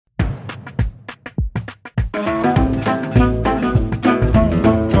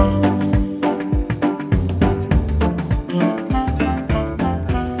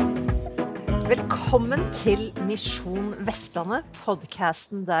til Misjon Vestlandet,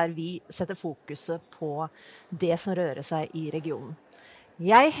 podcasten der vi setter fokuset på det som rører seg i regionen.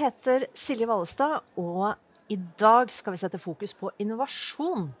 Jeg heter Silje Vallestad, og i dag skal vi sette fokus på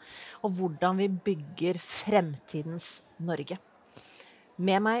innovasjon og hvordan vi bygger fremtidens Norge.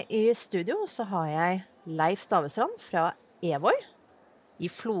 Med meg i studio så har jeg Leif Stavestrand fra Evoy i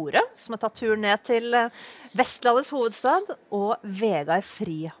Florø, som har tatt turen ned til Vestlandets hovedstad, og Vegard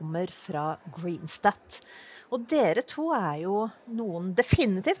Frihammer fra Greenstat. Og dere to er jo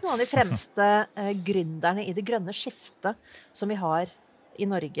definitivt noen av de fremste gründerne i det grønne skiftet som vi har i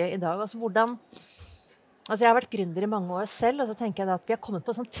Norge i dag. Jeg har vært gründer i mange år selv, og så tenker jeg at vi har kommet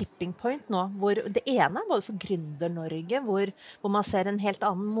på en sånn tipping point nå, hvor det ene er både for Gründer-Norge, hvor man ser en helt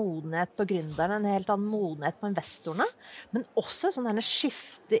annen modenhet på gründerne, en helt annen modenhet på investorene, men også sånn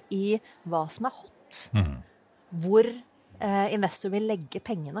skifte i hva som er hot, hvor investor vil legge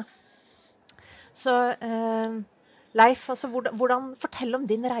pengene. Så Leif, fortell om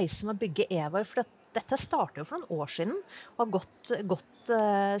din reise med å bygge Evoy, for dette startet jo for noen år siden, og har gått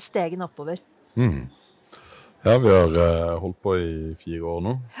stegen oppover. Ja, vi har holdt på i 4 år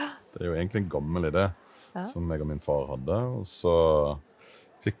nå. Det er jo egentlig en gammel idé som jeg og min far hadde. Og så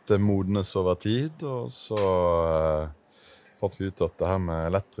fikk det modnes over tid, og så fant vi ut at det her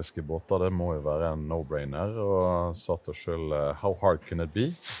med elektriske båter, det må jo være en no-brainer. Og sa til oss selv, how hard can it be?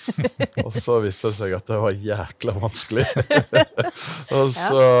 Og så viste det seg at det var jækla vanskelig.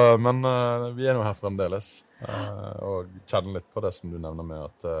 Men vi er nå her fremdeles, og kjenner litt på det som du nevner med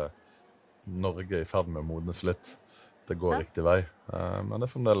at Norge er i ferd med å modnes litt. Det går riktig vei. Men det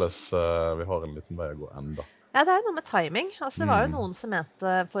er fremdeles, vi har en liten vei å gå enda. Ja, det er jo noe med timing. Det var jo noen som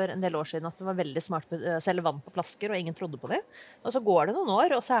mente for en del år siden at det var veldig smart å selge vann på flasker, og ingen trodde på det. Og så går det noen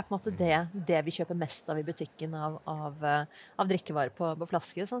år, og så er på en måte det vi kjøper mest av i butikken av drikkevarer på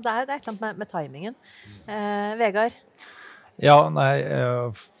flasker. Så det er et eller annet med timingen. Vegard? Ja, nei,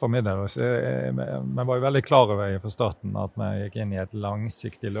 for min del vi var jo veldig klar over fra starten at vi gikk inn i et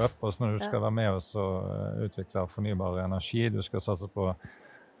langsiktig løp, og så når du skal være med oss og utvikle fornybar energi, du skal satse på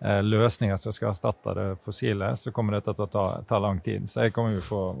løsninger som skal erstatte det fossile, så kommer dette til å ta lang tid. Så jeg kommer jo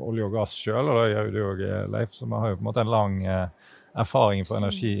fra olje og gass selv, og da gjør du jo Leif, så vi har jo på en måte en lang erfaring på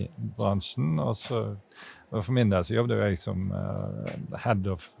energibransjen, og så for min del så jobbet jeg som Head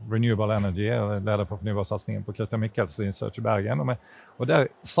of Renewable Energy, og leder for fornybarsatsningen på Christian Michelsen Research i Bergen, og der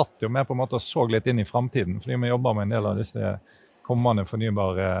satt jo vi på en måte og så litt inn i fremtiden, fordi vi jobber med en del av disse kommende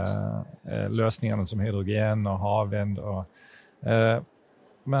fornybare løsningene som hydrogen og havvind,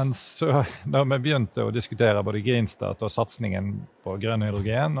 men så da vi begynte å diskutere både Greenstat og satsningen på grønn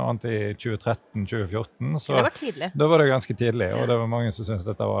hydrogen, og annet i 2013-2014, så det var tidlig. Da var det ganske tidlig, og det var mange som syntes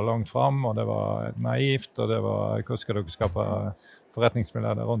dette var langt frem, og det var naivt, og det var, hvordan skal dere skape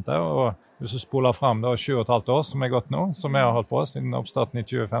forretningsmiljøer rundt det, og hvis du spoler frem da 7,5 år som gått nå, som jeg har holdt på siden oppstarten i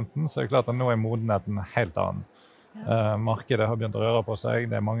 2015, så det klart at nå modenheten helt annen. Markedet har begynt å røre på seg,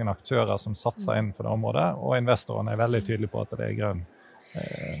 det mange aktører som satser innenfor det området, og investorene veldig tydelige på at det grønn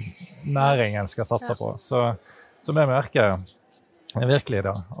næringen skal satse på. Så vi merker virkelig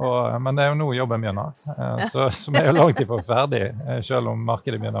det. Men det er jo nå jobben begynner. Så vi er jo langt ifra ferdig, selv om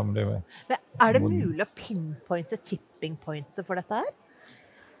markedet begynner å bli Men er det mulig å pinpointe tipping pointet for dette her?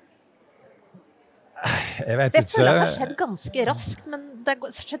 Jeg føler at det har skjedd ganske raskt, men det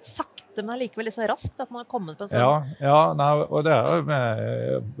har skjedd sakte, men likevel så raskt at man har kommet på sånn. Og det er jo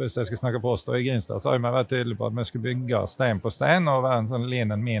hvis jeg skal snakke på oss da i Greenstat, så har vi vært tydelige på at vi skulle bygge stein på stein og være en sånn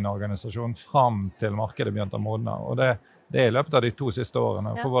lean and mean organisasjon frem til markedet begynte å modne. Og det er i løpet av de 2 siste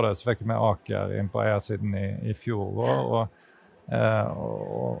årene. For både så fikk vi Aker inn på eiersiden i fjor vår,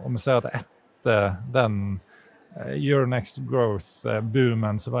 og vi ser at etter den Euronext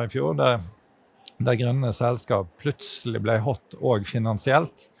Growth-boomen som var i fjor, der grønne selskap plutselig ble hot og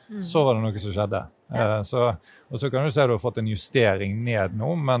finansielt, så var det noe som skjedde. Og så kan du se at du har fått en justering ned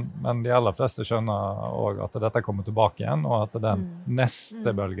nå, men de aller fleste skjønner også at dette kommer tilbake igjen, og at den neste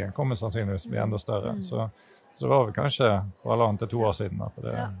bølgen kommer sannsynligvis bli enda større. Så det var vel kanskje fra 1,5 til 2 år siden at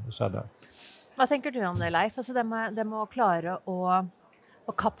det skjedde. Hva tenker du om det, Leif? Altså det med å klare å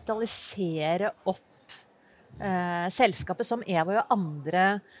kapitalisere opp selskapet som Evoy og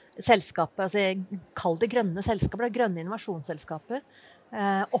andre selskaper, kall det grønne selskaper, det grønne innovasjonsselskaper,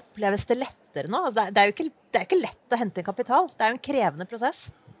 oppleves det lettere nå? Altså det er jo ikke lett å hente kapital, det er jo en krevende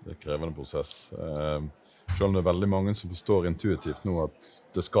prosess. Det er en krevende prosess. Selv om det er veldig mange som forstår intuitivt nå at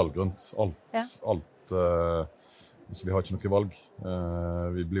det skal grønt. Alt så vi har ikke noe valg.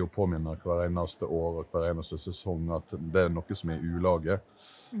 Vi blir jo påminnet hver eneste år og hver eneste sesong at det er noe som er ulage.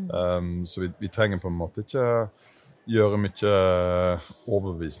 Så vi trenger på en måte ikke gjøre mye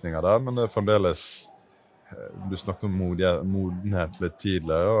overbevisninger der, men det er fremdeles du snakket om modenhet litt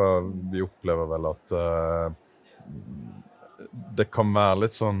tidligere, og vi opplever vel at det kan være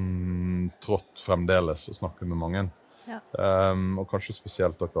litt sånn trått fremdeles å snakke med mange. Ja. Og kanskje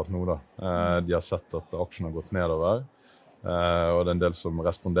spesielt akkurat nå da. De har sett at aksjen har gått nedover, og det er en del som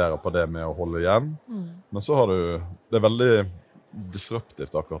responderer på det med å holde igjen. Men så har det er veldig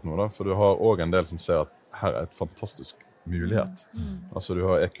disruptivt akkurat nå da, for du har også en del som ser at her er et fantastisk mulighet. Altså du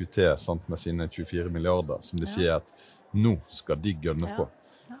har EQT sant, med sine 24 milliarder, som de sier at nå skal de gønne på.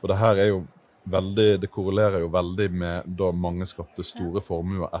 For det her er jo veldig, det korrelerer jo veldig med da mange skapte store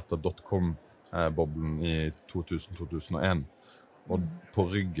formuer etter .com-boblen i 2000-2001. Og på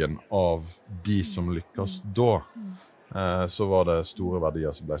ryggen av de som lykkes da, så var det store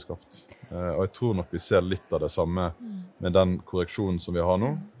verdier som ble skapt. Og jeg tror nok vi ser litt av det samme med den korreksjonen som vi har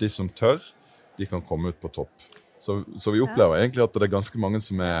nå. De som tør, de kan komme ut på topp. Så vi opplever egentlig at det er ganske mange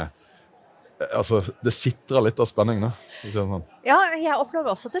som altså, det sitter litt av spenning da. Sånn. Ja, jeg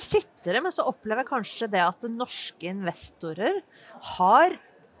opplever også at det sitter, men så opplever jeg kanskje det at norske investorer har,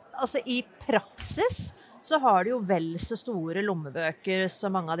 altså i praksis, så har de jo vel så store lommebøker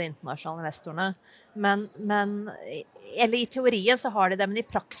som mange av de internasjonale investorene. Eller i teorien så har de det, men i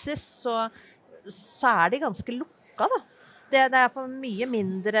praksis så er de ganske lukka da. Det er for mye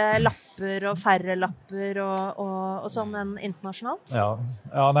mindre lapper og færre lapper og sånn enn internasjonalt.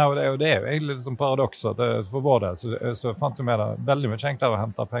 Nei, det er jo egentlig litt sånn paradoks at for vår del så fant vi med det veldig mye enklere å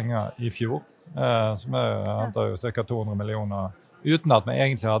hente penger i fjor, som hentet jo cirka 200 millioner, uten at vi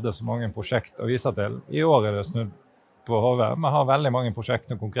egentlig hadde så mange prosjekt å vise til. I år er det snudd på hodet. Vi har veldig mange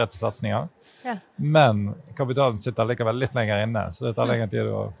prosjekter og konkrete satsninger, men kapitalen sitter likevel litt lenger inne, så det tar lengre tid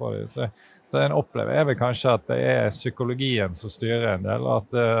å få det. Så en opplever jeg vel kanskje at det er psykologien som styrer en del,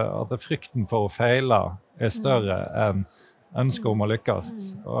 at frykten for å feile er større enn ønsket om å lykkes.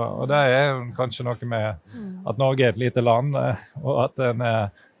 Og det er kanskje noe med at Norge er et lite land, og at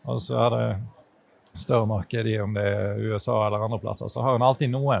og så er det større marked i om det er USA eller andre plasser, så har en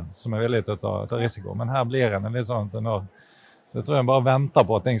alltid noen som er villig til å ta risiko. Men her blir en litt sånn så jeg tror jeg bare venter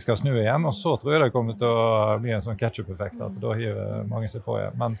på at ting skal snu igjen, og så tror jeg det kommer til å bli en sånn ketchup-effekt, at da hiver mange seg på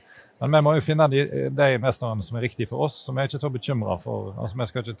igjen. Men vi må jo finne de investorene som er riktige for oss, som er ikke så bekymret for. Altså vi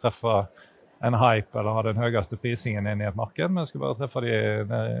skal ikke treffe en hype eller ha den høyeste prisingen inn i et marked, men vi skal bare treffe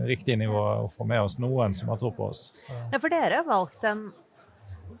det riktige nivået og få med oss noen som har tro på oss. Ja, for dere har valgt en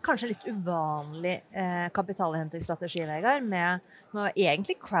kanskje litt uvanlig kapitalhentingsstrategi, Vegard, med å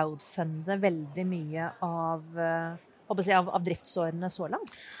egentlig crowdfunde veldig mye av driftsårene så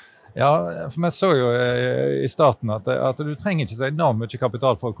langt. Ja, for vi så jo i starten at du trenger ikke så enormt mye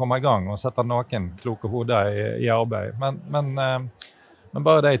kapital for å komme i gang og sette noen kloke hoder i arbeid. Men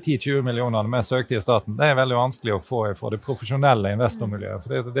bare de 10-20 millionene vi søkte i starten, det er veldig vanskelig å få fra det profesjonelle investormiljøet.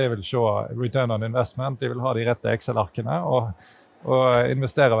 For det vil se return on investment, de vil ha de rette Excel-arkene, og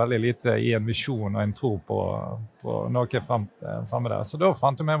investere veldig lite i en visjon og en tro på noe fremme der. Så da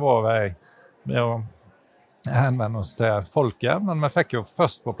fant vi vår vei med å henvende oss til folket, men vi fikk jo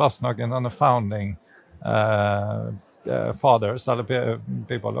først på plass noen founding fathers, eller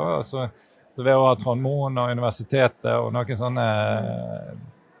people, så ved å ha Trond Moen og universitetet og noen sånne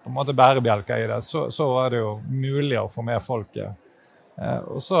på en måte bærebjelker i det, så var det jo mulig å få med folket.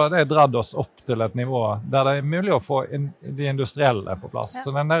 Og så har det dratt oss opp til et nivå der det er mulig å få de industrielle på plass. Så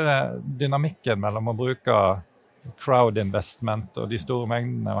den der dynamikken mellom å bruke crowd investment og de store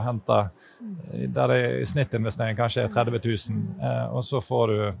mengdene og hente der det i snittinvestering kanskje er 30 000, og så får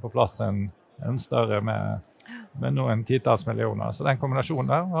du på plass en større med noen titals millioner. Så den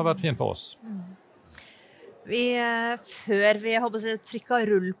kombinasjonen der har vært fin for oss. Før vi trykket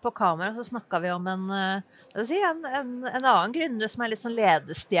rull på kamera, så snakket vi om en annen gründer som er litt sånn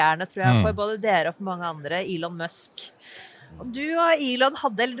ledestjerne, tror jeg, for både dere og for mange andre, Elon Musk. Og du og Elon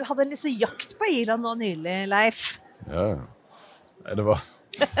hadde en litt så jakt på Elon nå nylig, Leif. Ja, det var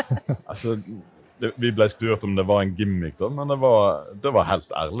altså, vi ble spurt om det var en gimmick da, men det var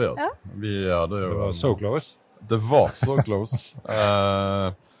helt ærlig altså. Vi hadde jo, det var so close. Det var så close.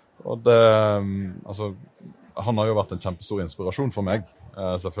 Og det, altså, han har jo vært en kjempestor inspirasjon for meg,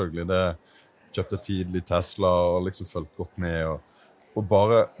 selvfølgelig. Det kjøpte tidlig Tesla og liksom følt godt med, og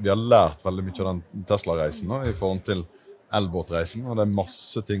bare, vi har lært veldig mye av den Tesla-reisen nå, i forhold til elbåtreisen, og det er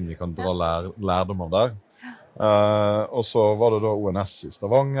masse ting vi kan dra lærdom av der. Og så var det da ONS i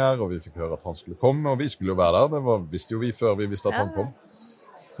Stavanger, og vi fikk høre at han skulle komme, og vi skulle jo være der. Det visste jo vi før vi visste at han kom.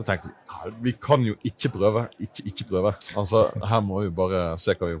 Så tenkte vi kan jo ikke prøve. Altså, her må vi bare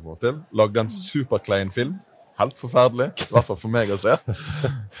se hva vi får til. Lagde en superklein film, helt forferdelig, i hvert fall for meg å se.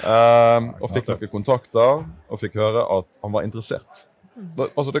 Og fikk noen kontakter, og fikk høre at han var interessert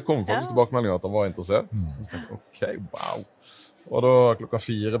Altså det kom faktisk tilbakemeldinger at han var interessert. Så tenkte jeg, ok, wow. Og da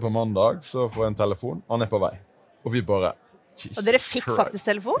 4:00 på mandag så får jeg en telefon, han på vei. Og vi bare, Jesus Og dere fikk Christ. faktisk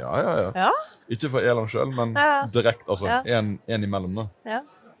telefon? Ja. Ikke for Elon selv, men direkte, altså en imellom da. Ja.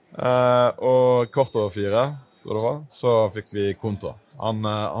 Og 4:15, da det var, så fikk vi kontra. Han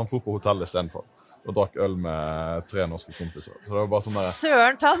for på hotellet i stedet for. Og drakk øl med 3 norske kompiser. Så det var bare sånn der...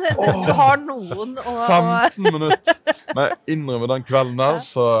 Søren, du har noen å... 15 minutter! Men jeg innrømmer den kvelden der,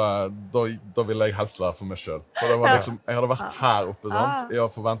 så da ville jeg helst være for meg selv. For det var liksom, jeg hadde vært her oppe, sant? Jeg har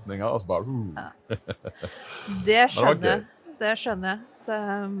forventninger, og så bare... Det skjønner jeg.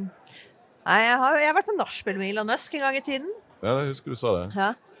 Nei, jeg har vært på nachspiel med Elon Musk en gang i tiden. Ja, jeg husker du sa det.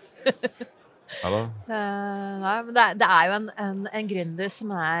 Ja. Nei, men det jo en gründer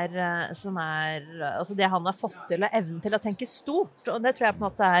som altså det han har fått til og evnen til å tenke stort, og det tror jeg på en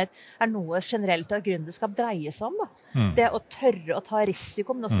måte noe generelt at gründerskap dreier seg om da. Det å tørre å ta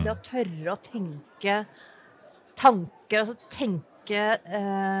risiko, men også det å tørre å tenke tanker, altså tenke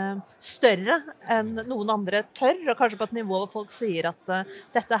større enn noen andre tør, og kanskje på et nivå hvor folk sier at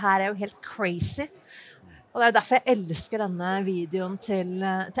dette her jo helt crazy. Og det derfor jeg elsker denne videoen til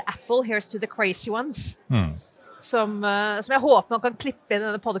Apple, Here's to the Crazy Ones, som jeg håper man kan klippe inn i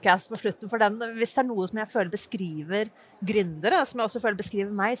denne podcasten på slutten, for hvis det noe som jeg føler beskriver gründere, som jeg også føler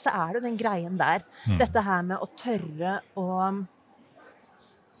beskriver meg, så det den greien der. Dette her med å tørre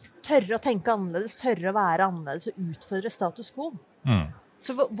å tenke annerledes, tørre å være annerledes og utfordre status quo.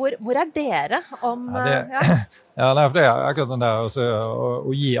 Så hvor dere om... For det akkurat den der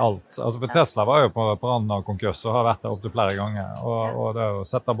å gi alt. Altså for Tesla var jo på randen av konkurs og har vært der opp til flere ganger. Og det å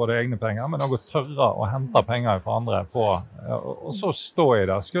sette både egne penger, men også tørre å hente penger fra andre på. Og så stå i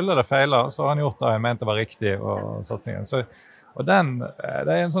det. Skulle det feile, så har han gjort det jeg mente var riktig og satsingen. Og det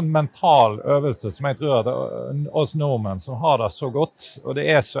en sånn mental øvelse som jeg tror at oss nordmenn som har det så godt, og det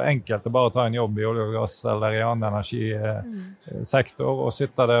så enkelt å bare ta en jobb i olje og gass eller i annen energisektor og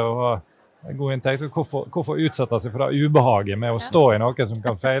sitte der og ha god inntekt. Hvorfor utsette seg for det ubehaget med å stå i noe som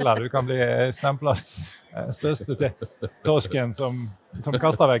kan feile? Du kan bli stemplet største til tosken som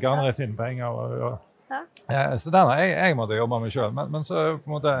kaster vekk andre sine penger. Så den har jeg måtte jobbe med selv, men så på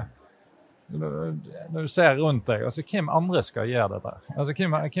en måte når du ser rundt deg, altså hvem andre skal gjøre dette? Altså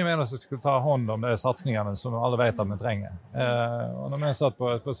hvem det som skal ta hånd om de satsningene som alle vet at vi trenger? Og når vi satt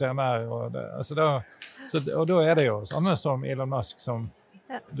på CMR, og da det jo sånne som Elon Musk som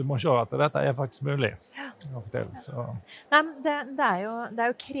du må se at dette faktisk mulig å fortelle. Så. Nei, men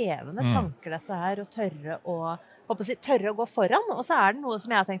det jo krevende tanker dette her, å tørre å gå foran, og så det noe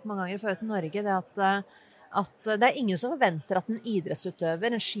som jeg har tenkt mange ganger før til Norge, det at det ingen som forventer at en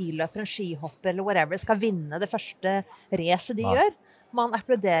idrettsutøver, en skiløper, en skihopper eller whatever skal vinne det første racet de gjør. Man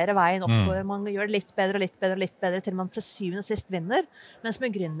applauderer veien oppover, man gjør det litt bedre og litt bedre og litt bedre til man til syvende og sist vinner. Mens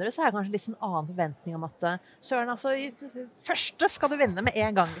med gründere så det kanskje litt sånn annen forventning om at Søren, altså i det første skal du vinne med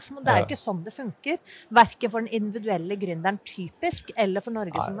en gang. Liksom. Og det jo ikke sånn det funker. Hverken for den individuelle gründeren typisk, eller for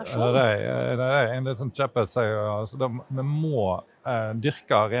Norge som nasjon. Det en litt sånn kjepphest sier, altså vi må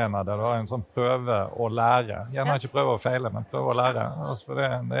dyrke arena der du har en sånn prøve å lære. Gjerne ikke prøve å feile, men prøve å lære. Altså for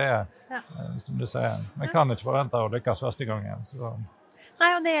det som du sier, vi kan ikke forvente å lykkes første gangen. Så.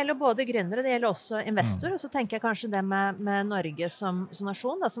 Nei, og det gjelder både gründere, det gjelder også investorer, og så tenker jeg kanskje det med Norge som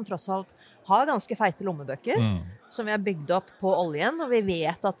nasjon, da, som tross alt har ganske feite lommebøker, som vi har bygd opp på oljen, og vi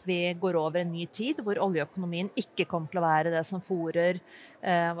vet at vi går over en ny tid, hvor oljeøkonomien ikke kommer til å være det som fôrer,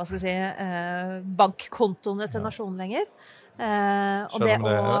 bankkontoene til nasjonen lenger. Selv om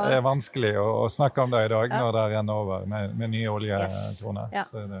det vanskelig å snakke om det i dag når det renner over med nye oljekroner. Yes.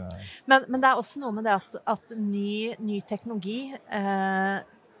 Men det også noe med det at ny teknologi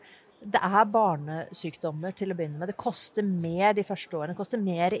det barnesykdommer til å begynne med. Det koster mer de første årene, det koster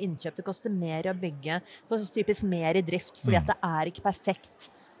mer i innkjøp, det koster mer i å bygge, det koster typisk mer i drift, fordi at det ikke perfekt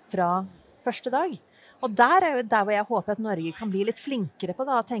fra første dag. Og der jo der hvor jeg håper at Norge kan bli litt flinkere på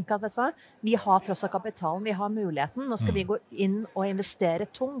da, å tenke at vet du hva, vi har tross av kapitalen, vi har muligheten, nå skal vi gå inn og investere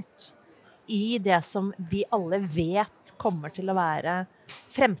tungt i det som vi alle vet kommer til å være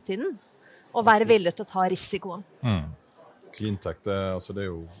fremtiden, og være villige til å ta risikoen. Cleantech, det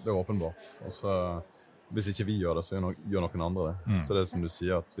jo åpenbart. Altså, hvis ikke vi gjør det, så gjør noen andre det. Så det som du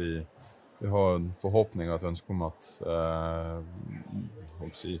sier, at vi har en forhåpning og et ønske om at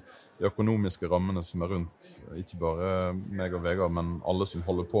de økonomiske rammene som rundt, ikke bare meg og Vegard, men alle som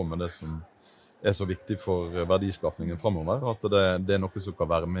holder på med det som så viktig for verdiskapningen fremover, at det noe som kan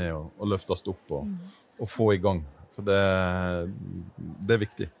være med og løftes opp og få i gang. For det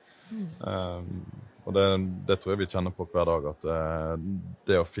viktig. Og det tror jeg vi kjenner på hver dag, at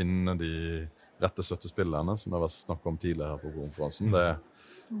det å finne de rette støttespillerne, som det har vært snakket om tidligere her på konferansen,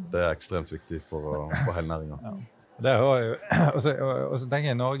 det ekstremt viktig for hele næringen. Ja. Det har jo, og så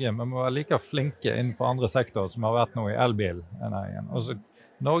tenker jeg i Norge, vi må være like flinke innenfor andre sektorer som har vært nå i elbilnæringen.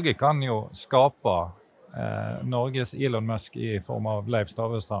 Norge kan jo skape Norges Elon Musk i form av Leif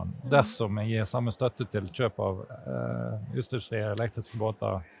Stavestrand, dersom vi gir samme støtte til kjøp av utslippsfrie elektriske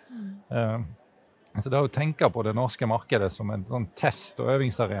båter. Så det er å tenke på det norske markedet som en sånn test- og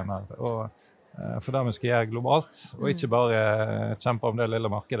øvingsarena, for det vi skal gjøre globalt, og ikke bare kjempe om det lille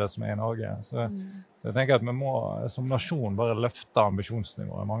markedet som i Norge. Så jeg tenker at vi må som nasjon bare løfte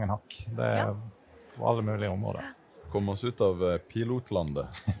ambisjonsnivået mange hakk. Det på alle mulige områder. Kom oss ut av pilotlandet.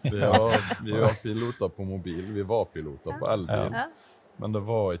 Vi var piloter på mobil, vi var piloter på elbil, men det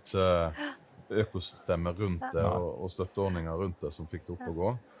var ikke økosystemet rundt det og støtteordninger rundt det som fikk det opp å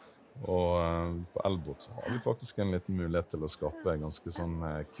gå. Og på elbåt så har vi faktisk en liten mulighet til å skape en ganske sånn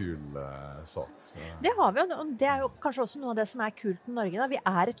kul sak. Det har vi, og det er jo kanskje også noe av det som er kult i Norge. Da. Vi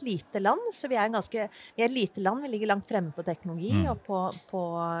er et lite land, så vi er et lite land, vi ligger langt fremme på teknologi,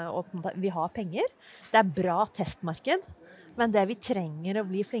 og vi har penger. Det er bra testmarked, men det vi trenger å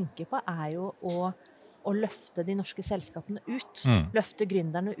bli flinke på er jo å løfte de norske selskapene ut, løfte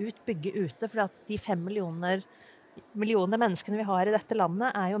gründerne ut, bygge ute, for at de 5 millioner menneskene vi har i dette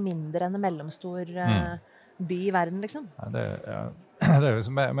landet er jo mindre enn en mellomstor by i verden, liksom. Ja, det er jo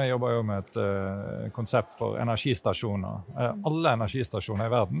som vi jobber jo med et konsept for energistasjoner. Alle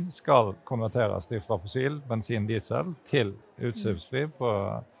energistasjoner i verden skal konverteres fra fossil, bensin, diesel til utslippsfri på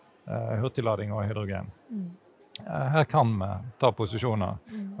hurtiglading og hydrogen. Her kan vi ta posisjoner.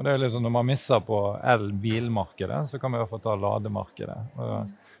 Og det er liksom når man misser på elbilmarkedet, så kan vi i hvert fall ta lademarkedet.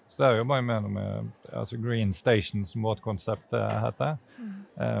 Så det er jo bare med Green Station, som vårt konsept heter.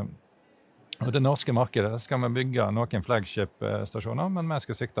 Og det norske markedet skal vi bygge noen flagship-stasjoner, men vi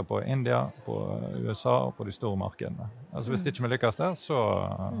skal sikte på India, på USA og på de store markedene. Altså hvis ikke vi lykkes der, så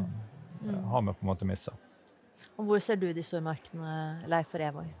har vi på en måte misset. Og hvor ser du de store markedene, Leif og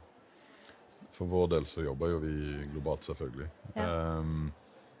Evoy? For vår del så jobber jo vi globalt, selvfølgelig.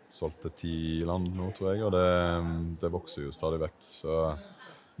 Solgte 10 land nå, tror jeg, og det vokser jo stadig vekk. Så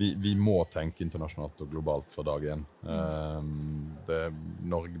vi må tenke internasjonalt og globalt fra dag 1.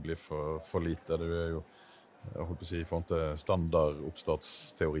 Norge blir for lite. Det er jo, jeg holdt på å si, i forhold til standard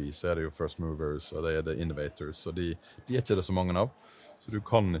oppstartsteori, så er det jo first movers, og det er det innovators, og de er ikke det så mange av. Så du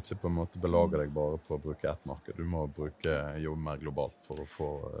kan ikke på en måte belage deg bare på å bruke ett marked. Du må jobbe mer globalt for å få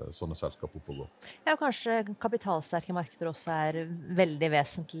sånne selskap opp og gå. Ja, og kanskje kapitalsterke markeder også er veldig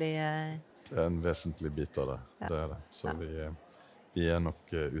vesentlig. Det er en vesentlig bit av det. Ja. Det er det. Så vi er nok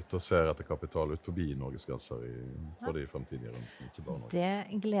ute og ser etter kapital ut forbi Norges grenser for de fremtidige rundene, ikke bare Norge.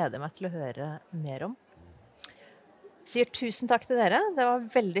 Det gleder meg til å høre mer om. Sier tusen takk til dere. Det var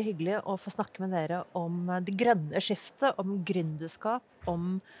veldig hyggelig å få snakke med dere om det grønne skiftet, om gründerskap,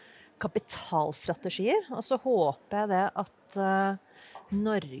 om kapitalstrategier. Og så håper jeg det at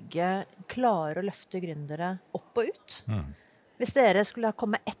Norge klarer å løfte gründere opp og ut. Hvis dere skulle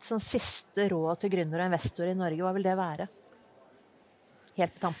komme med et sånn siste råd til gründere og investorer i Norge, hva vil det være?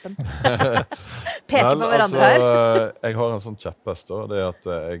 Helt på tampen. Peker på hverandre her. Jeg har en sånn kjepphest, det er at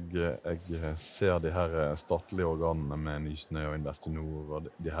jeg ser de her statlige organene med Nysnø og Investinor, og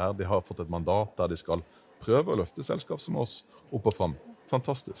de har fått et mandat der de skal prøve å løfte selskap som oss opp og frem.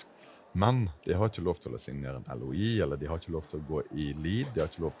 Fantastisk. Men de har ikke lov til å signere en LOI, eller de har ikke lov til å gå i lead, de har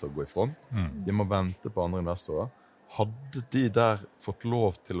ikke lov til å gå i front. De må vente på andre investorer. Hadde de der fått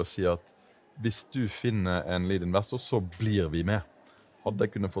lov til å si at hvis du finner en lead investor, så blir vi med. Hadde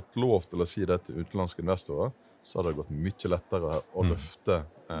jeg kunnet fått lov til å si det til utenlandske investorer, så hadde det gått mye lettere å løfte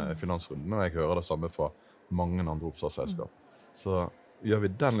finansrunden, og jeg hører det samme fra mange andre oppstartsselskap. Så gjør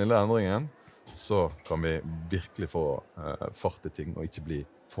vi den lille endringen, så kan vi virkelig få fart i ting, og ikke bli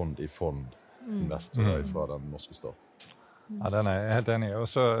fond i fond investorer fra den norske stat. Ja, den er jeg helt enig i. Og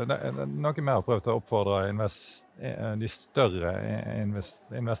så noe vi har prøvd å oppfordre de større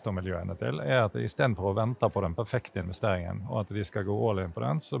investormiljøene til, er at i stedet for å vente på den perfekte investeringen, og at de skal gå all in på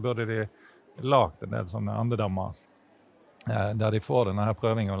den, så burde de lagt en del sånne andedammer, der de får denne her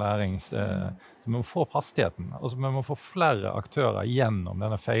prøving og læring. Vi må få hastigheten, og vi må få flere aktører gjennom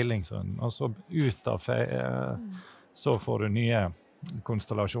denne feilingsrunden, og så ut av så får du nye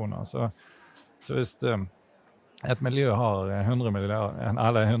konstellasjoner. Så hvis et miljø har 100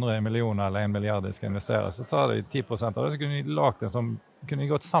 millioner eller 1 milliard de skal investere, så tar de 10% av det, så kunne de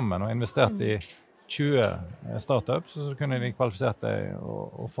gått sammen og investert i 20 startups, så kunne de kvalifisert det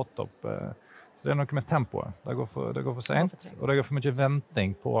og fått opp. Så det er noe med tempoet. Det går for sent, og det går for mye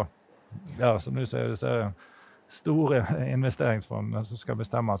venting på, som du sier, store investeringsfond som skal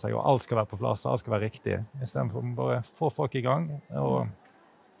bestemme seg, og alt skal være på plass, alt skal være riktig, I stedet for å bare få folk I gang. Og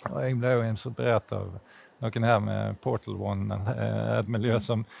jeg ble jo inspirert av noen her med Portal One, et miljø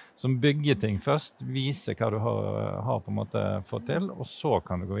som bygger ting først, viser hva du har på en måte fått til, og så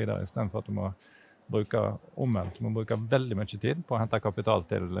kan du gå videre, I stedet for at du må bruke omvendt. Du må bruke veldig mye tid på å hente kapital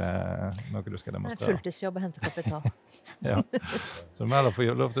til noe du skal demonstrere. Det fulltidsjobb å hente kapital. Ja. Så du må heller få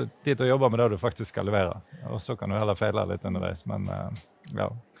lov til tid til å jobbe med det du faktisk skal levere. Og så kan du heller feile litt underveis, men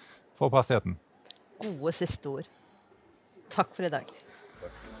ja, få pastigheten. Gode siste ord. Takk for I dag.